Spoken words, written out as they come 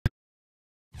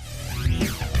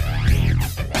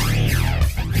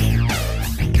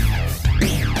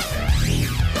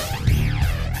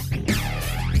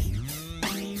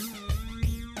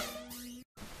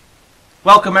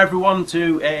Welcome everyone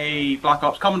to a Black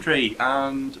Ops commentary,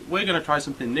 and we're going to try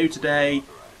something new today.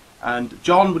 And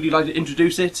John, would you like to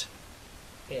introduce it?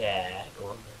 Yeah, go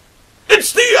on then.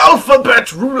 It's the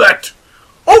alphabet roulette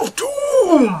of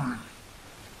doom!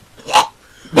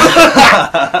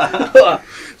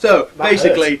 So,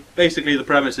 basically the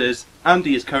premise is,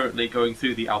 Andy is currently going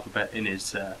through the alphabet in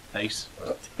his face.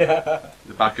 The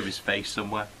back of his face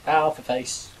somewhere. Alpha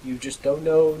face, you just don't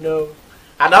know, no.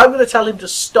 And I'm going to tell him to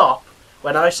stop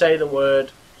when I say the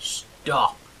word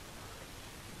stop.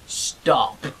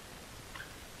 Stop.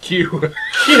 Q. Q!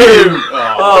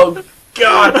 Oh,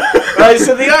 God! Right,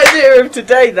 so the idea of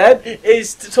today then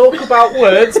is to talk about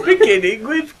words beginning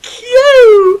with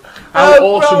Q! How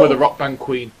awesome were the rock band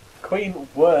Queen? Queen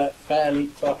were fairly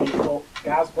fucking cool.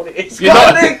 Guys, what it is? He's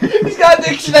got a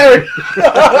dictionary!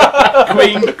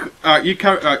 Queen,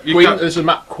 there's a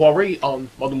map Quarry on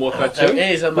Modern Warfare 2.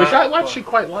 There is a map. Which I actually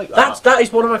quite like that. That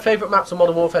is one of my favourite maps of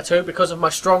Modern Warfare 2 because of my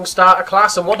strong starter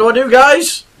class. And what do,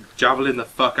 guys? javelin the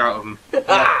fuck out of him.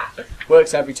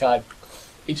 Works every time.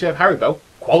 Instead of Haribo,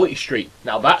 Quality Street.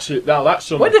 Now that's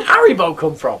some. Where did Haribo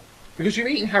come from? Because you're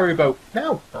eating Haribo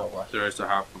now. Oh, right. There is the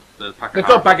pack They've of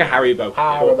got a bag of Haribo.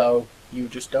 Haribo. You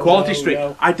just don't Quality know, Street.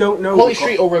 yo. I don't know. Quality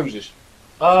Street or Roses?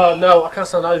 Oh, no, I can't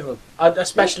stand either of them.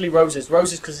 Especially Roses.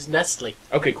 Roses because it's Nestle.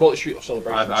 Okay, Quality Street or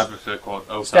Celebrations? I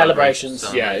prefer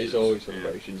Celebrations. Yeah, it's always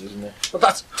Celebrations, isn't it? But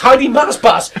that's Tiny Mars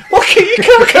Bars. You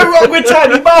can't go wrong with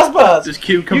Tiny Mars Bars. Does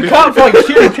Q come You before- can't find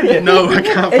Q, can you? No, I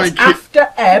can't It's find Q.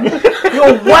 after M.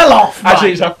 You're well off, man.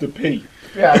 Actually, it's after P.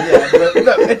 Yeah.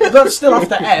 But that's still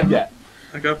after M. Yeah.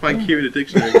 I can't find Q in the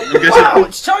dictionary. I'm guessing. Wow,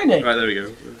 it's tiny. Right, there we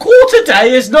go. Quarter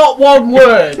day is not one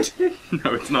word.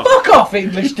 No, it's not. Fuck off,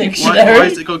 English dictionary. Why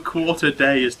is it called quarter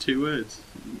day as 2 words?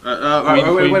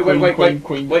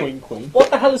 Queen. What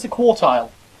the hell is a quartile?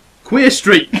 Queer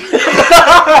Street.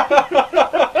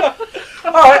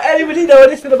 Alright, anybody know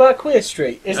anything about Queer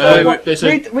Street? Is there read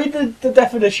the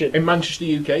definition. In Manchester,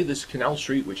 UK, there's Canal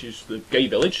Street, which is the gay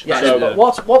village. Yeah, So,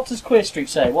 what does Queer Street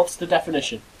say? What's the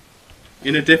definition?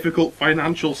 In a difficult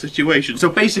financial situation. So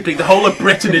basically, the whole of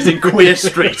Britain is in Queer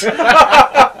Street.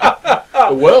 the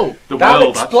world. That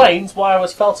explains why I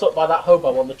was felt up by that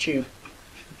hobo on the tube.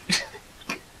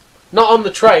 Not on the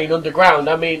train, underground.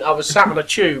 I mean, I was sat on a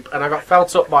tube and I got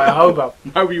felt up by a hobo.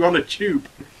 Why were you on a tube?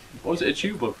 What was it a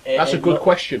tube of? That's a good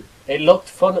question. It looked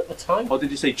fun at the time. Or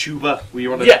did you say tuba? Were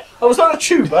you on a... Yeah, I was on a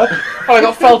tuba and I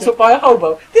got felt up by a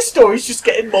hobo. This story's just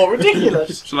getting more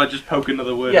ridiculous. Shall I just poke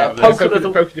another word Yeah, out of this?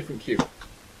 Poke a different cue.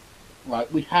 Right,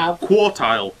 we have...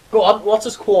 Quartile. Go on, what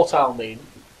does quartile mean?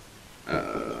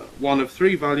 One of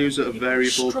 3 values of a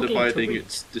variable struggling to dividing read.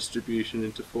 its distribution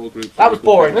into 4 groups. That was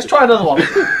boring. Let's try another one.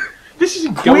 This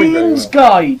isn't going very Queen's well.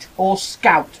 Guide or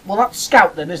Scout. Well, that's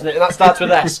Scout then, isn't it? That starts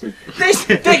with S. This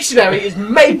dictionary is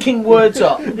making words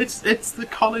up. It's the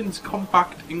Collins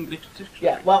Compact English Dictionary.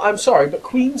 Yeah, well, I'm sorry, but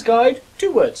Queen's Guide,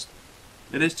 2 words.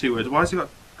 It is 2 words. Why has it got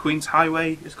Queen's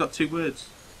Highway? It's got 2 words.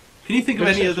 Can you think of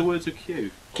any other words with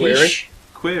Q? Query. Quiche.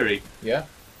 Query. Yeah.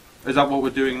 Is that what we're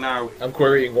doing now? I'm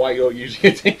querying why you're using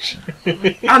a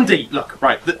dictionary. Andy, look,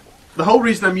 right. The whole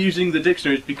reason I'm using the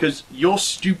dictionary is because your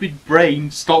stupid brain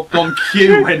stopped on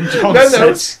Q when John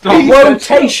said stop.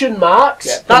 Quotation marks.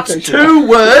 Yeah, That's quotation 2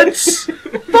 words.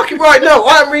 Fucking right, no,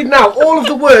 I am reading out all of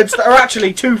the words that are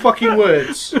actually 2 fucking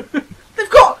words. They've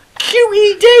got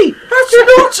QED. That's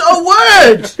not a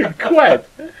word. Qued.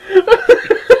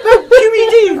 No,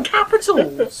 QED in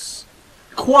capitals.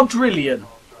 Quadrillion.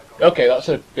 Okay, that's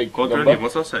a big Quadrillion, number.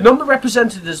 what's that say? Number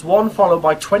represented as 1 followed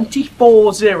by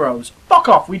 24 zeros. Fuck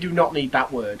off, we do not need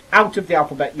that word. Out of the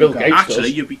alphabet, you Bill go. Gates. Actually,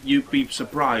 you'd be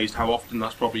surprised how often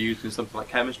that's probably used in something like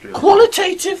chemistry.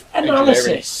 Qualitative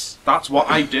analysis. That's what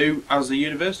I do as a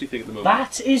university thing at the moment.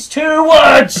 That is 2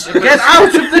 words. Get out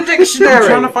of the I'm trying to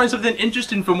dictionary. find something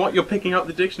interesting from what you're picking out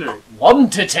the dictionary.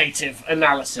 Quantitative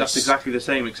analysis. That's exactly the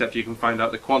same, except you can find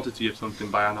out the quantity of something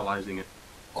by analysing it.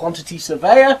 Quantity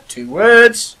surveyor, 2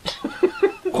 words.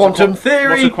 Quantum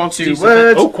theory, what's a quantity 2 surveyor?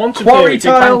 words. Oh, quantum theory, Big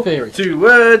Bang Quarry-tile, theory. 2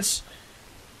 words.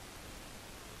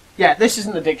 Yeah, this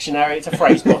isn't a dictionary, it's a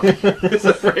phrase book. It's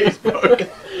a phrase book.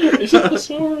 Is that the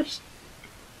thesaurus?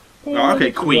 Oh,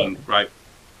 okay, Queen, right.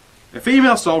 A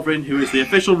female sovereign who is the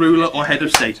official ruler or head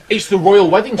of state. It's the royal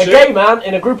wedding A suit. gay man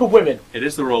in a group of women. It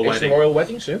is the royal It's wedding. the royal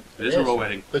wedding suit. It is a royal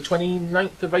wedding. The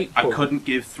 29th of I April. couldn't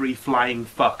give 3 flying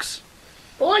fucks.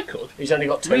 Well, I could. He's only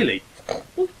got 2. Really?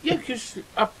 Well, yeah, because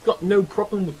I've got no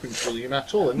problem with Prince William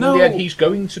at all. And No. in the end, he's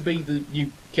going to be the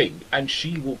new king, and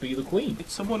she will be the queen.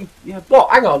 It's someone, yeah,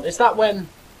 What, hang on, is that when...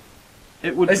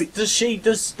 it would be...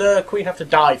 Does the Queen have to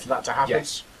die for that to happen?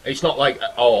 Yes. It's not like,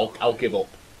 oh, I'll give up.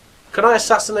 Can I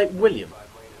assassinate William?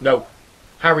 No.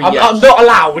 Harry, I'm yes. not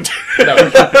allowed.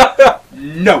 No.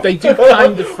 No. They do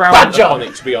kind of frown Badger. upon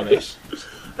it, to be honest.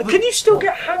 Can you still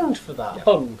get hanged for that?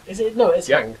 Hung? Is it? No, it's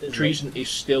Yeah, hanged. Isn't treason is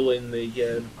still in the.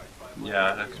 Yeah,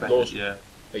 I expect Laws. it, yeah.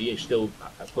 It's still it?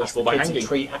 punishable by Kids are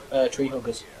hanging. tree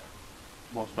huggers.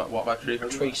 What about tree?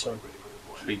 Tree son.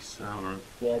 Trees. Oh, right.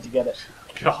 Yeah, did you get it?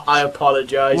 God. I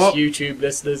apologise, What? YouTube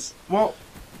listeners. Well,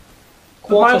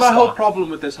 Quarter my whole star. problem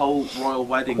with this whole royal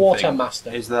wedding thing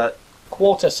Quartermaster. is that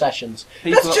Quarter sessions.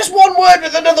 people That's just one word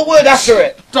with another word after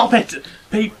it. stop it.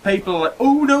 People are like,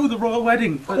 oh no, the royal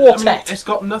wedding. But, Quartet. it's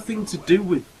got nothing to do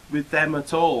with them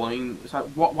at all. I mean, it's like,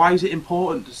 why is it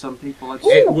important to some people? It's,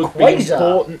 It would be Quasar.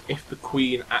 important if the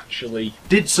Queen actually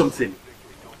did something.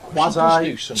 She does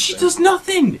do something. She does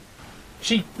nothing.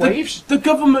 She The, waves. the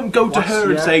government go to her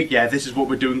and yeah. say, yeah, this is what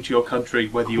we're doing to your country,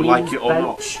 whether you Queen's like it or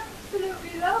not. bench.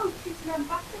 Absolutely loads. She's an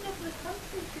ambassador for the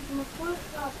country. She's the most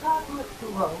world-class partner to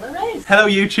the world there is. Hello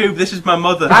YouTube, this is my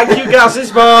mother. Thank you,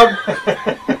 Gaz's mum.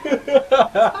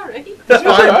 Sorry. That's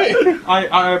right.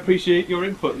 I appreciate your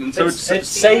input, and so It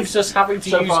saves us having to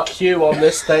So use far- Q on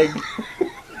this thing.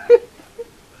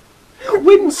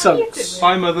 Winsunks.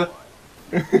 bye, mother.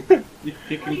 You What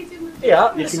are can, you doing with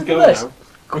Yeah, you listen can to go this. now.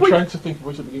 I'm trying to think of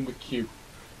words that begin with Q.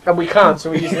 And we can't, so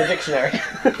we're using the dictionary.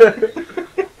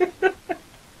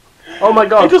 Oh my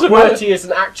god, It doesn't QWERTY is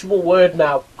an actual word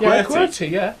now. Yeah, QWERTY.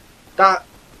 QWERTY, yeah. That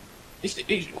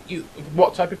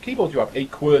What type of keyboard do you have? A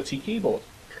QWERTY keyboard.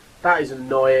 that is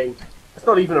annoying. It's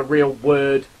not even a real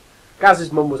word.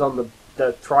 Gaz's mum was on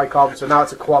the tricom, so now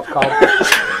it's a quadcom.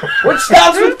 Which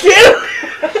starts with Q!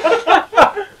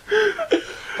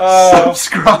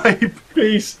 Subscribe.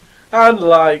 Peace and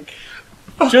like.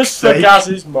 Just for sake.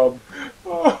 Gaz's mum.